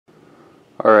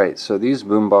Alright, so these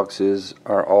boom boxes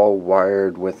are all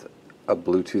wired with a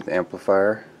Bluetooth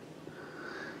amplifier,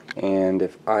 and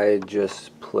if I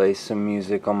just play some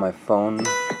music on my phone,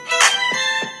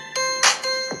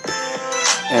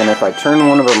 and if I turn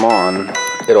one of them on,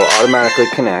 it'll automatically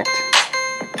connect.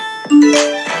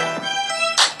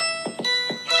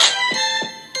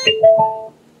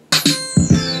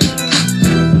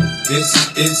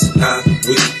 This is how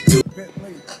we do.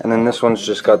 And then this one's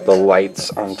just got the lights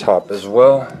on top as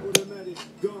well.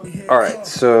 Alright,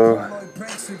 so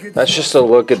that's just a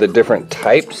look at the different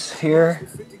types here.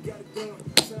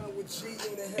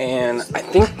 And I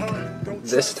think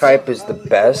this type is the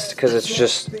best because it's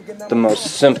just the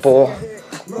most simple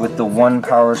with the one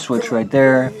power switch right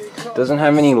there. Doesn't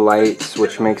have any lights,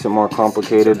 which makes it more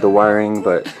complicated, the wiring,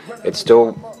 but it's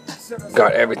still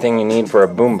got everything you need for a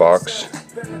boombox.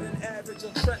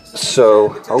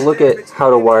 So I'll look at how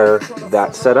to wire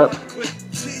that setup,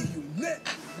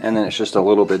 and then it's just a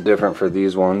little bit different for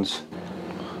these ones.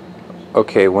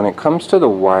 Okay, when it comes to the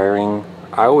wiring,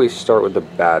 I always start with the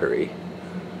battery,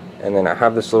 and then I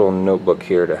have this little notebook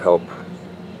here to help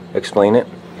explain it.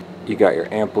 You got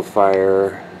your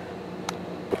amplifier,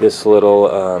 this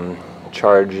little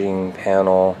charging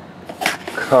panel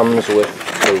comes with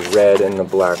the red and the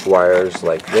black wires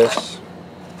like this.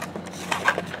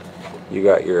 You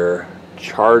got your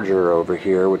charger over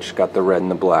here, which got the red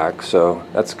and the black. So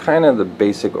that's kind of the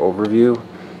basic overview,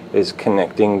 is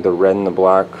connecting the red and the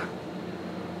black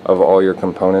of all your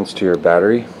components to your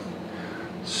battery.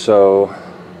 So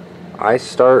I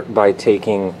start by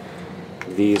taking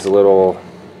these little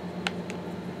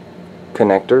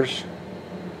connectors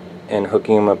and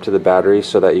hooking them up to the battery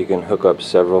so that you can hook up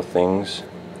several things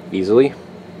easily.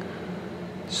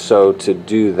 So to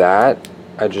do that,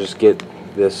 I just get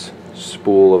this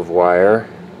spool of wire,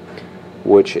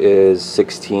 which is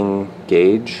 16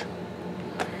 gauge,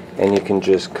 and you can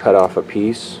just cut off a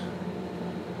piece,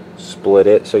 split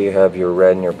it so you have your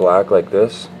red and your black like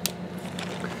this,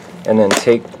 and then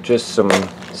take just some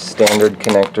standard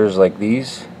connectors like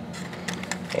these,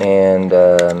 and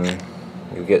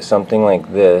you get something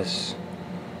like this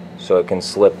so it can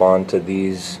slip onto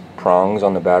these prongs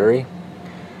on the battery.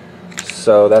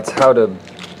 So that's how to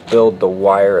build the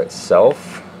wire itself.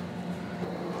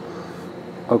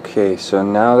 Okay, so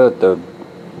now that the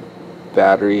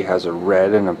battery has a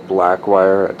red and a black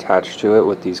wire attached to it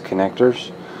with these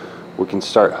connectors, we can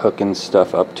start hooking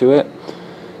stuff up to it.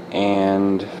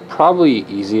 And probably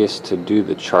easiest to do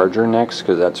the charger next,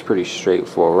 because that's pretty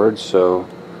straightforward. So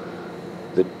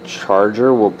the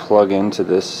charger will plug into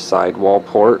this sidewall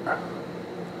port,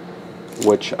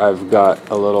 which I've got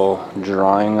a little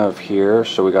drawing of here.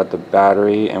 So we got the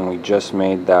battery, and we just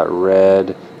made that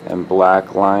red and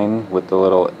black line with the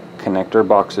little connector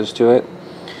boxes to it.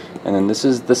 And then this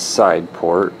is the side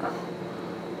port,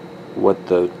 what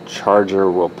the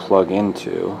charger will plug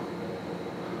into.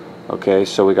 Okay,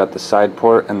 so we got the side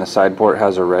port, and the side port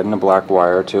has a red and a black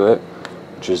wire to it,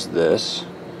 which is this.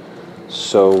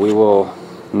 So we will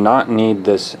not need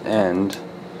this end,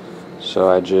 so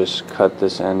I just cut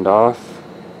this end off.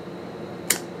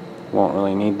 Won't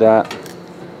really need that,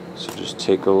 so just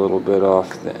take a little bit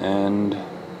off the end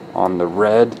on the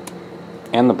red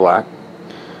and the black.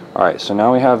 Alright, so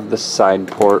now we have the side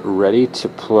port ready to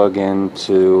plug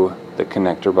into the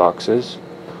connector boxes.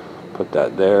 Put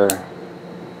that there.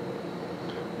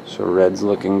 So red's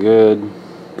looking good,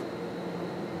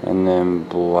 and then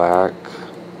black.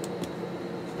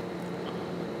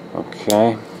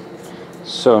 Okay,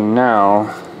 so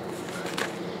now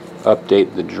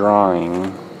update the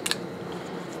drawing.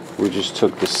 We just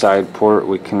took the side port,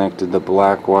 we connected the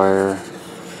black wire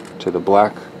to the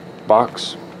black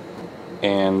box,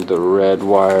 and the red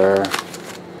wire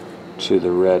to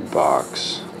the red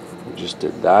box. We just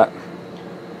did that.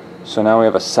 So now we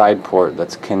have a side port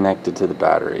that's connected to the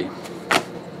battery.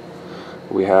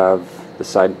 We have the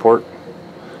side port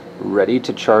ready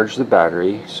to charge the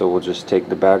battery, so we'll just take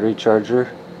the battery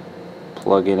charger,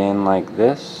 plug it in like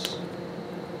this,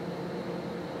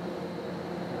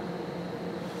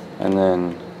 and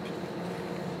then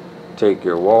take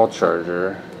your wall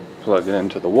charger, plug it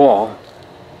into the wall,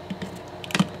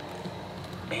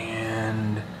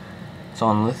 and it's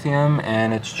on lithium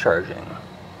and it's charging.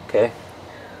 Okay,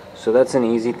 so that's an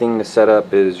easy thing to set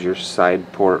up, is your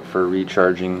side port for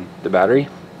recharging the battery.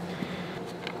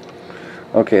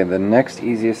 Okay, the next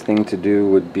easiest thing to do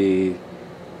would be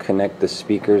connect the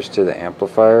speakers to the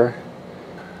amplifier.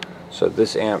 So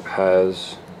this amp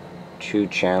has two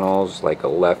channels, like a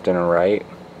left and a right,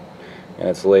 and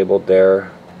it's labeled there.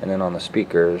 And then on the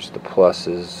speakers, the plus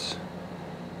is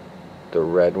the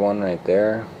red one right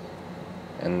there,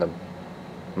 and the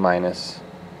minus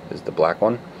is the black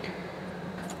one.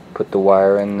 Put the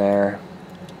wire in there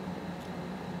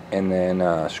and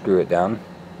then screw it down.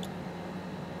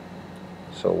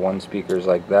 So one speaker's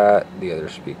like that, the other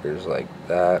speaker's like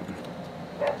that.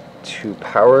 To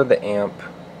power the amp,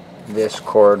 this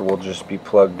cord will just be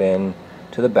plugged in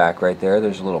to the back right there.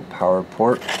 There's a little power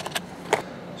port.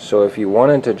 So if you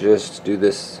wanted to just do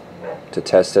this to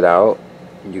test it out,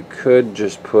 you could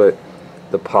just put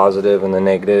the positive and the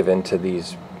negative into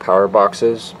these power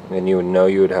boxes, and you would know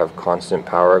you would have constant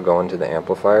power going to the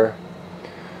amplifier.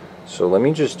 So let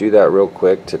me just do that real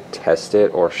quick to test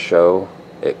it or show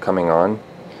it coming on.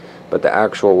 But the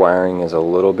actual wiring is a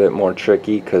little bit more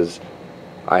tricky because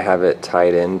I have it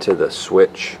tied into the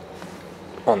switch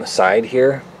on the side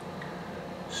here.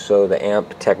 So the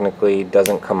amp technically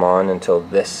doesn't come on until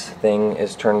this thing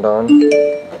is turned on,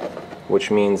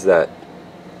 which means that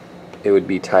it would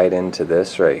be tied into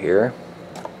this right here.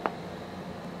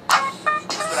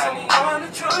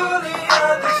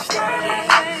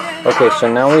 Okay,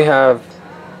 so now we have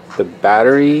the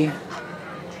battery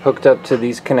hooked up to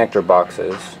these connector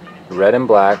boxes, red and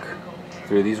black,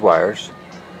 through these wires,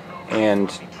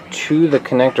 and to the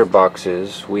connector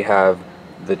boxes we have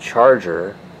the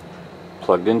charger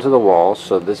plugged into the wall,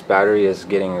 so this battery is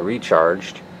getting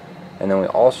recharged, and then we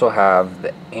also have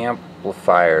the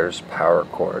amplifier's power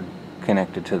cord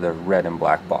connected to the red and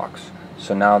black box.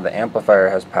 So now the amplifier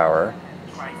has power.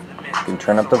 You can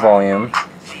turn up the volume.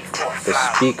 The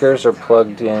speakers are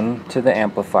plugged in to the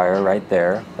amplifier right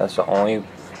there. That's the only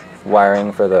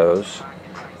wiring for those.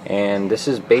 And this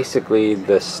is basically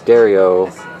the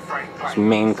stereo's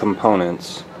main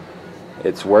components.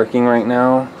 It's working right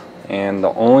now, and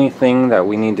the only thing that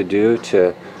we need to do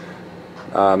to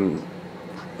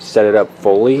set it up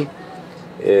fully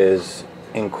is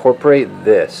incorporate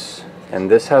this, and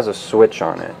this has a switch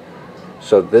on it.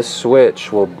 So this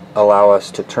switch will allow us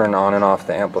to turn on and off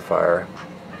the amplifier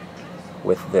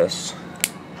with this.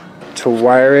 To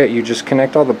wire it, you just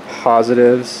connect all the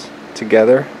positives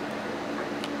together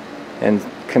and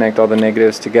connect all the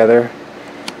negatives together.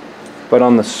 But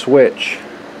on the switch,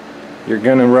 you're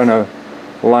going to run a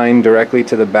line directly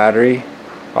to the battery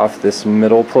off this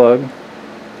middle plug.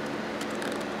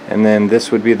 And then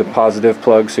this would be the positive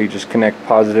plug, so you just connect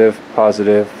positive,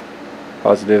 positive,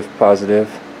 positive,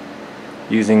 positive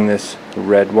using this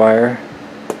red wire.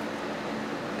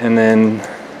 And then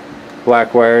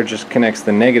black wire just connects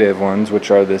the negative ones,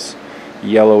 which are this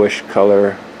yellowish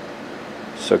color.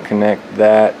 So connect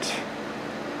that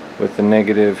with the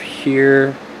negative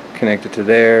here, connect it to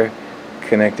there,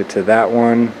 connect it to that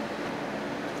one.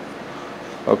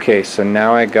 Okay, so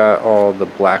now I got all the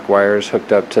black wires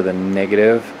hooked up to the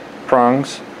negative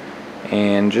prongs,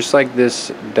 and just like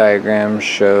this diagram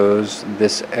shows,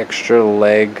 this extra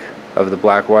leg of the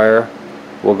black wire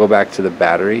will go back to the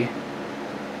battery.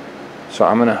 So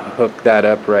I'm going to hook that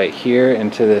up right here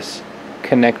into this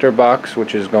connector box,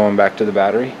 which is going back to the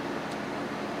battery.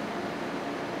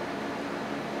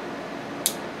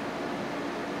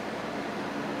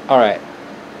 Alright,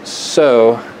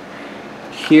 so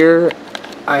here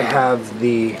I have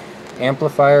the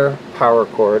amplifier power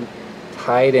cord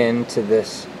tied into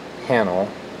this panel,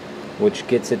 which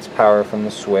gets its power from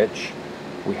the switch.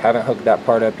 We haven't hooked that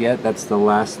part up yet. That's the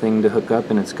last thing to hook up,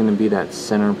 and it's going to be that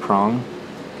center prong.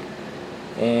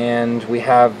 And we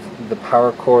have the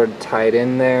power cord tied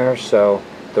in there, so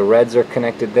the reds are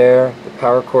connected there. The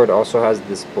power cord also has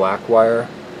this black wire,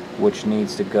 which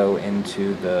needs to go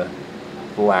into the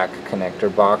black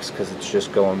connector box because it's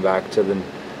just going back to the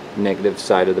negative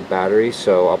side of the battery.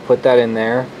 So I'll put that in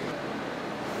there.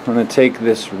 I'm going to take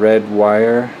this red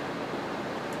wire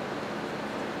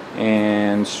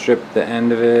and strip the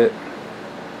end of it.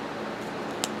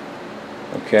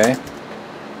 Okay.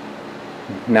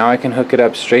 Now I can hook it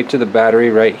up straight to the battery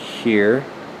right here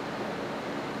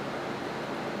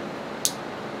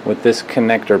with this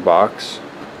connector box.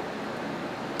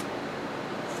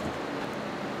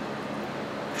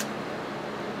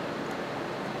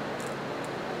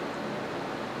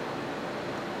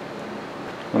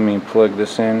 Let me plug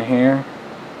this in here.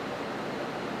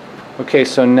 Okay,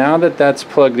 so now that that's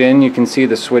plugged in, you can see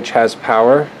the switch has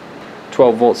power.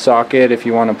 12-volt socket if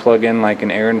you want to plug in like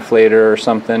an air inflator or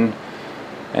something.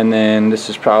 And then this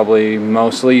is probably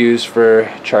mostly used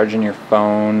for charging your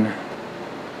phone.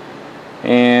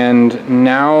 And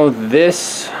now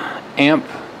this amp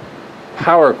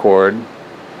power cord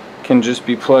can just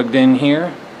be plugged in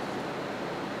here.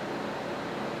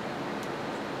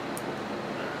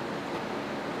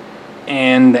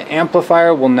 And the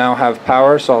amplifier will now have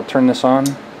power, so I'll turn this on.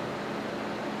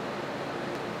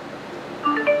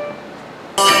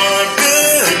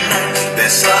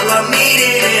 That's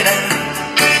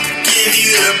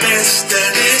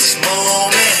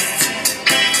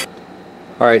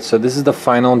Alright, so this is the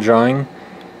final drawing,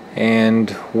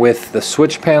 and with the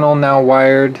switch panel now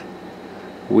wired,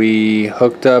 we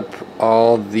hooked up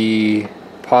all the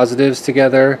positives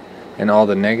together and all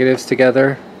the negatives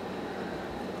together.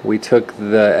 We took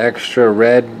the extra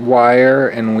red wire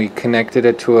and we connected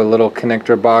it to a little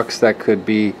connector box that could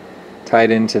be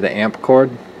tied into the amp cord.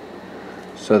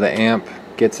 So the amp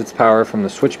gets its power from the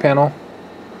switch panel.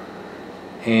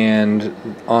 And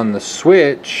on the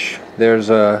switch, there's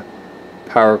a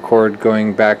power cord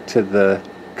going back to the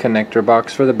connector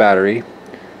box for the battery.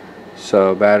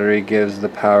 So battery gives the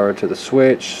power to the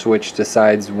switch. Switch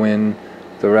decides when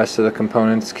the rest of the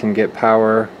components can get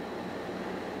power.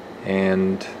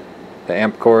 And the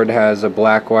amp cord has a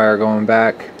black wire going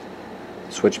back.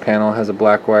 The switch panel has a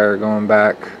black wire going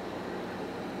back.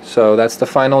 So that's the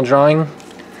final drawing.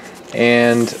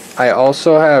 And I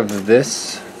also have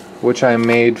this, which I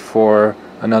made for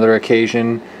another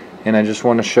occasion, and I just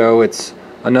want to show it's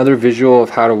another visual of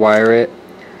how to wire it.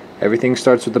 Everything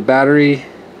starts with the battery.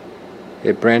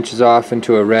 It branches off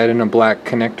into a red and a black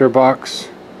connector box.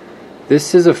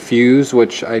 This is a fuse,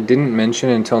 which I didn't mention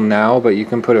until now, but you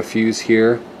can put a fuse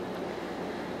here.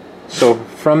 So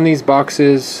from these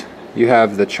boxes, you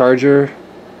have the charger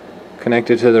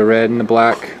connected to the red and the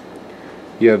black.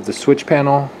 You have the switch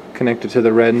panel connected to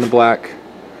the red and the black.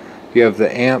 You have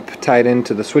the amp tied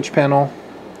into the switch panel.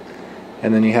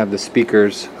 And then you have the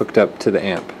speakers hooked up to the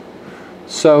amp.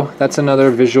 So that's another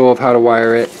visual of how to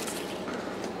wire it,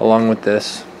 along with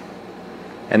this.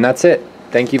 And that's it.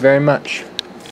 Thank you very much.